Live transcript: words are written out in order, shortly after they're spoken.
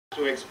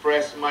to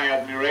express my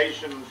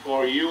admiration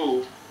for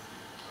you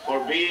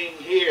for being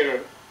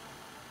here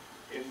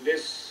in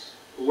this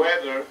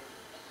weather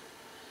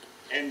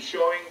and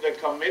showing the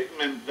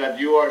commitment that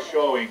you are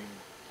showing.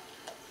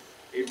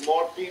 If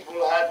more people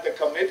had the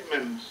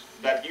commitment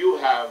that you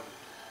have,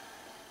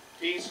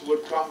 peace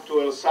would come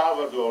to El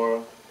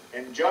Salvador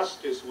and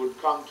justice would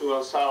come to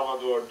El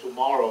Salvador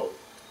tomorrow.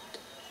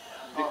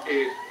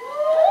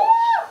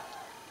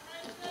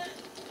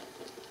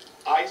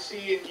 I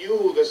see in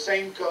you the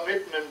same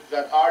commitment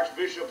that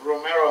Archbishop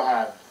Romero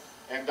had,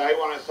 and I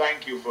want to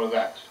thank you for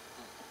that.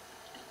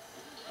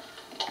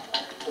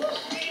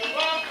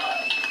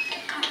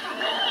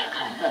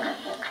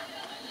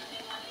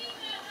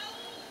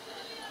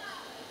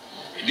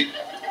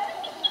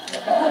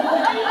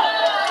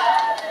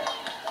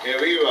 Que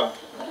viva!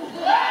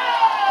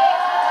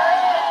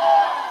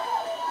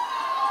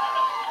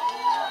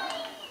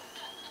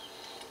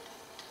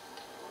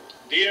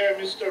 Dear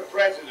Mr.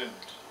 President,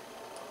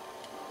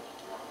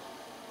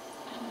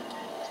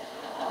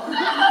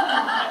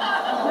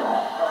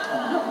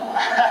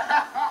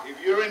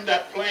 if you're in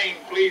that plane,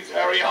 please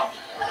hurry up.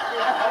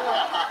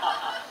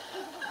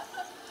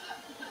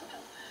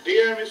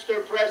 Dear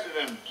Mr.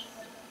 President,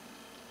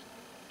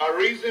 a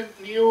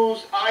recent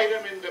news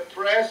item in the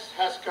press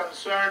has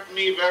concerned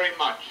me very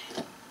much.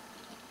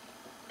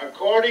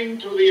 According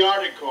to the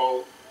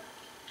article,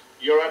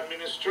 your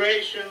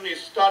administration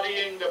is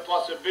studying the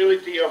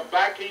possibility of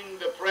backing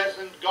the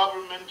present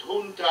government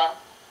junta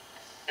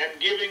and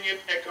giving it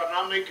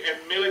economic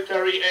and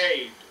military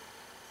aid.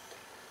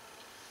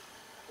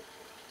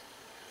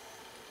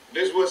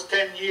 This was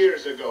 10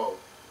 years ago.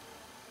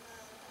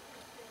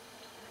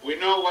 We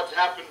know what's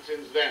happened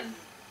since then.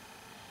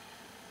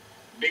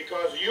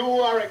 Because you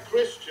are a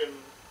Christian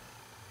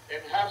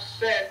and have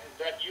said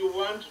that you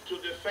want to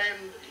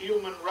defend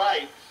human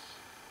rights,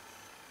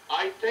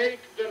 I take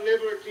the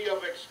liberty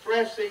of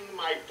expressing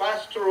my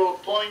pastoral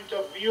point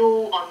of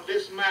view on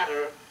this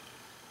matter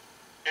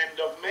and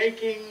of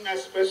making a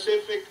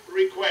specific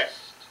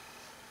request.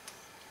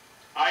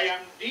 I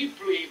am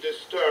deeply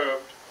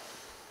disturbed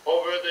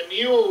over the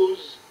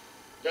news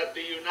that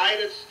the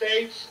United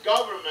States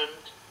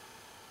government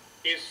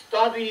is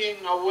studying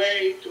a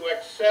way to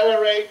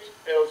accelerate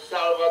El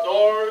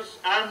Salvador's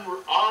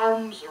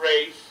arms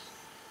race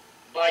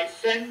by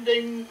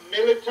sending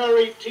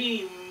military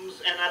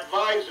teams and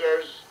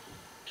advisors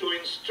to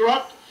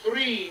instruct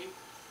 3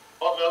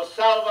 of El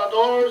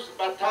Salvador's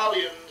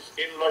battalions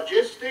in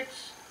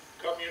logistics,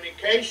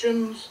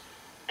 communications,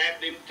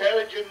 and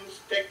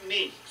intelligence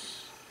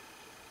techniques.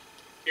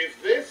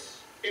 If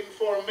this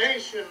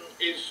information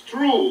is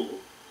true,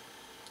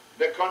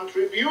 the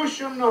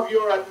contribution of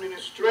your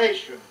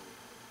administration,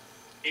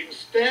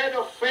 instead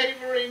of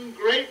favoring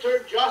greater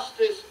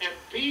justice and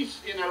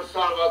peace in El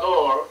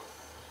Salvador,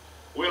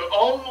 will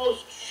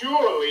almost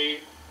surely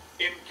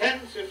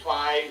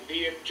intensify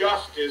the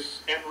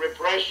injustice and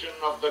repression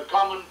of the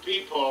common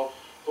people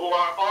who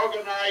are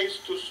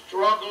organized to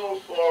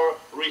struggle for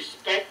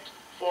respect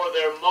for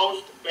their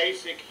most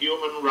basic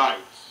human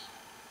rights.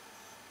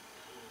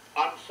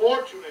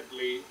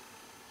 Unfortunately,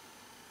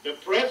 the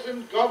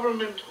present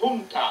government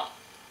junta,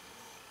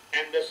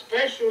 and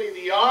especially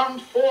the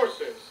armed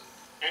forces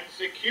and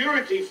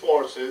security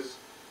forces,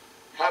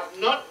 have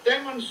not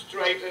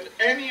demonstrated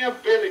any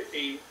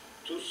ability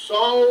to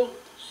solve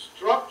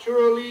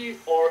structurally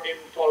or in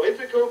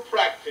political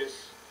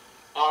practice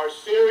our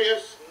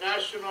serious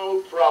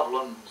national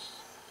problems.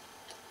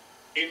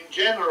 In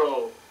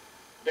general,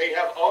 they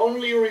have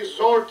only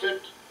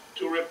resorted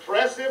to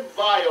repressive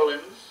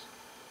violence,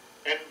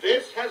 and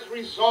this has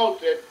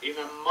resulted in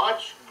a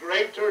much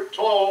greater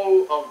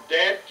toll of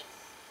dead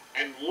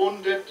and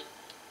wounded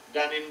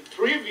than in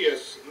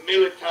previous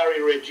military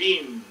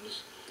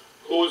regimes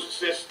whose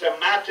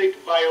systematic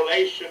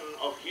violation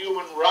of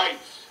human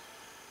rights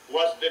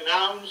was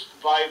denounced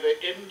by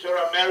the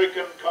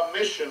Inter-American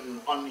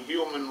Commission on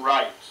Human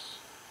Rights.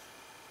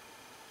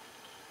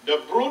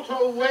 The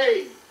brutal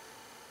way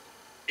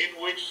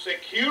in which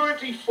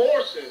security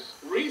forces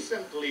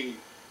recently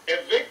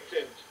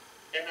evicted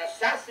and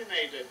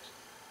assassinated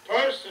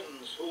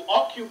persons who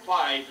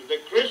occupied the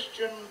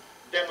Christian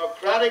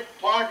Democratic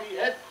Party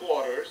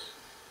headquarters,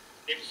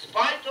 in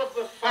spite of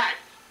the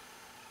fact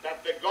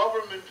that the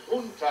government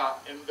junta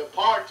and the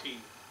party,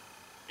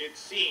 it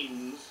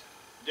seems,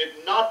 did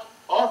not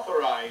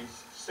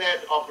authorize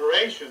said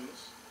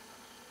operations,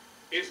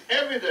 is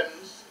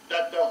evidence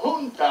that the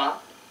junta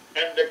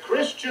and the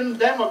Christian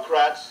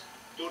Democrats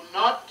do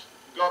not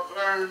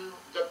govern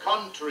the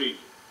country.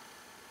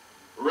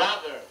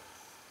 Rather,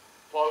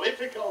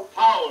 political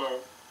power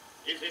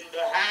is in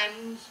the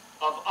hands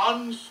of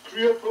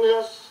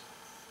unscrupulous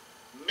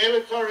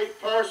military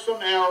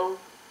personnel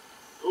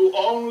who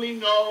only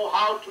know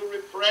how to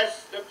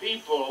repress the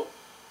people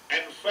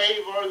and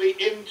favor the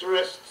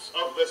interests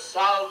of the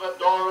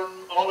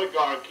Salvadoran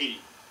oligarchy.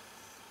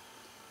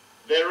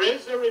 There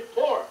is a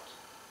report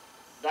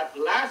that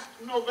last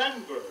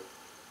November,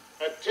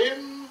 a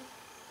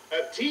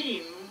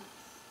team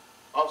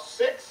of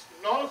 6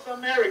 North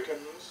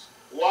Americans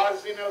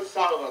was in El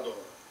Salvador.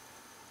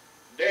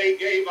 They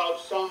gave out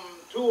some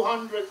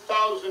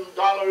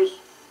 $200,000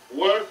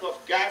 worth of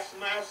gas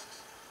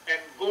masks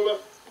and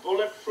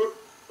bulletproof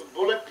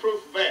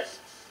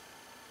vests.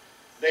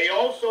 They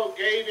also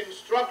gave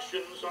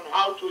instructions on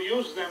how to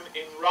use them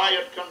in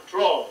riot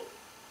control.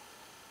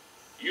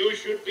 You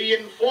should be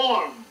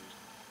informed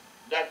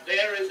that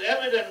there is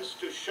evidence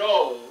to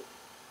show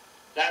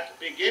that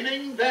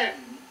beginning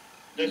then,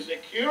 the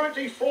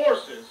security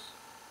forces,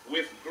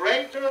 with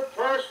greater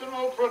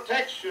personal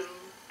protection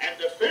and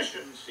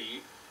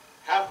efficiency,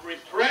 have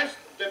repressed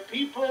the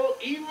people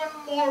even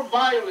more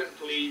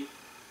violently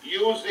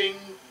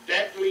using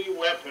deadly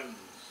weapons.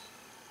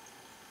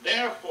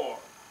 Therefore,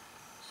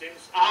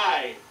 since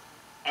I,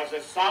 as a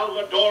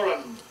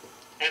Salvadoran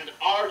and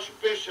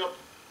Archbishop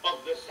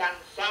of the San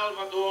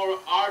Salvador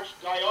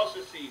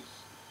Archdiocese,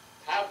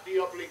 have the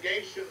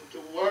obligation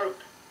to work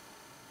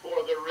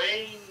for the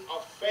reign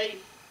of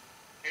faith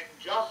and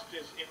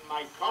justice in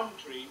my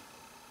country,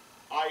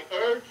 I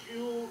urge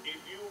you, if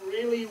you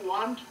really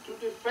want to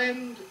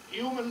defend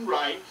human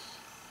rights,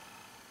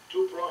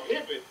 to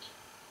prohibit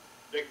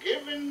the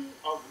giving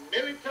of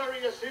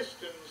military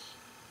assistance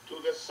to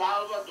the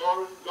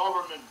Salvadoran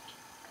government,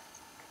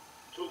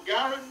 to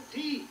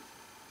guarantee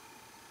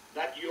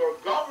that your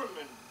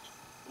government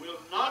will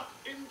not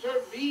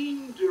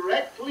intervene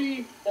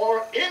directly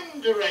or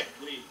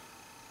indirectly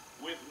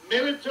with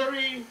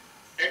military,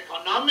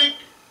 economic,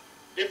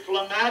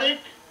 diplomatic,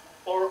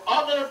 or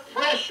other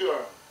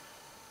pressure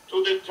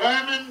to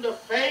determine the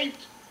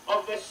fate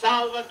of the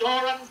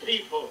Salvadoran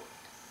people.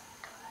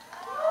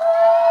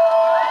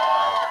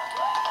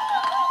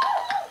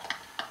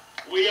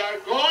 We are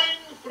going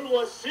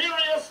through a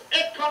serious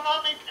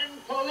economic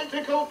and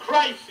political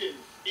crisis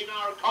in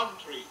our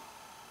country,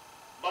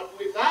 but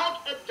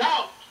without a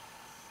doubt,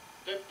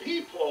 the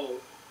people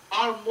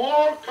are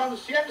more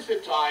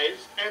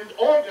conscientized and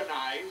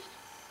organized,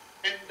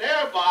 and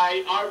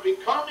thereby are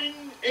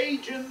becoming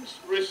agents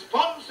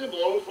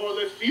responsible for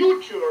the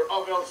future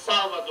of El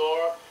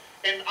Salvador,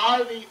 and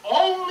are the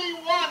only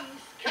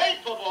ones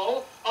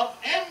capable of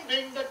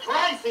ending the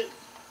crisis.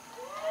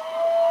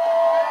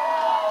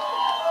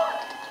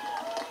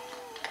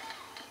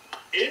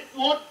 It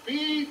would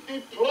be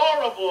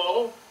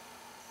deplorable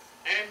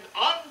and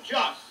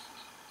unjust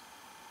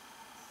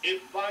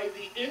if by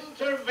the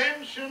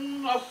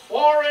intervention of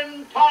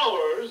foreign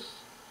powers,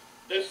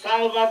 the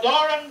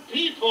Salvadoran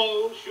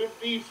people should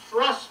be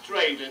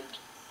frustrated,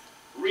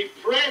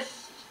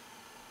 repressed,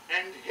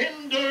 and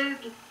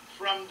hindered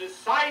from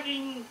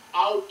deciding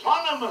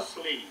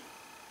autonomously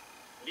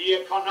the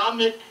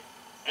economic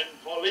and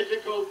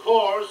political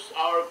course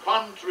our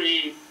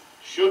country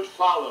should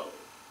follow.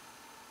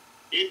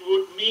 It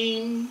would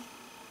mean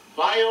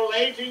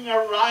violating a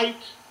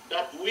right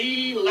that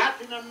we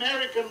Latin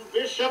American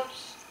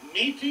bishops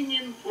meeting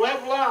in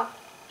Puebla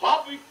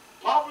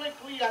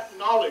publicly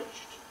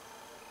acknowledged: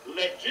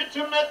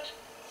 legitimate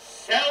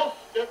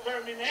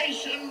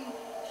self-determination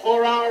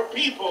for our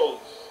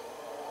peoples.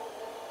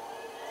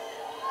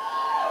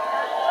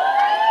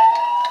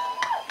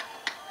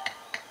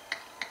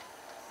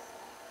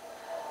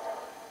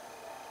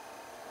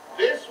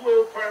 This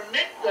will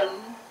permit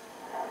them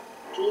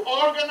to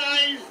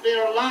organize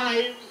their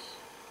lives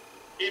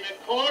in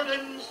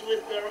accordance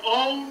with their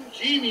own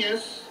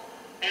genius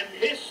and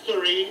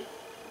history,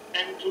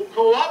 and to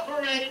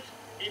cooperate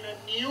in a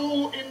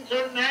new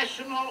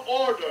international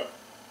order.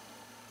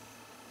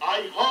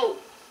 I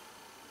hope,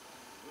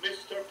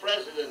 Mr.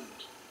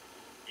 President,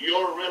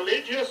 your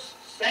religious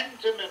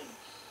sentiments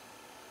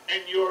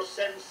and your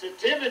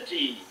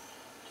sensitivity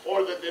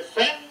for the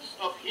defense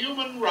of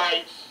human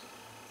rights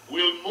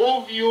will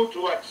move you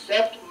to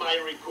accept my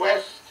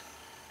request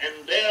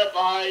and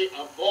thereby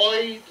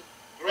avoid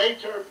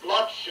greater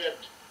bloodshed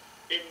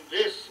in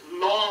this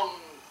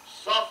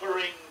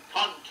long-suffering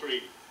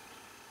country.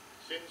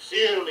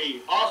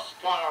 Sincerely,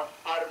 Oscar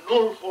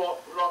Arnulfo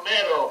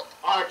Romero,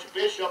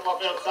 Archbishop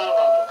of El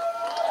Salvador.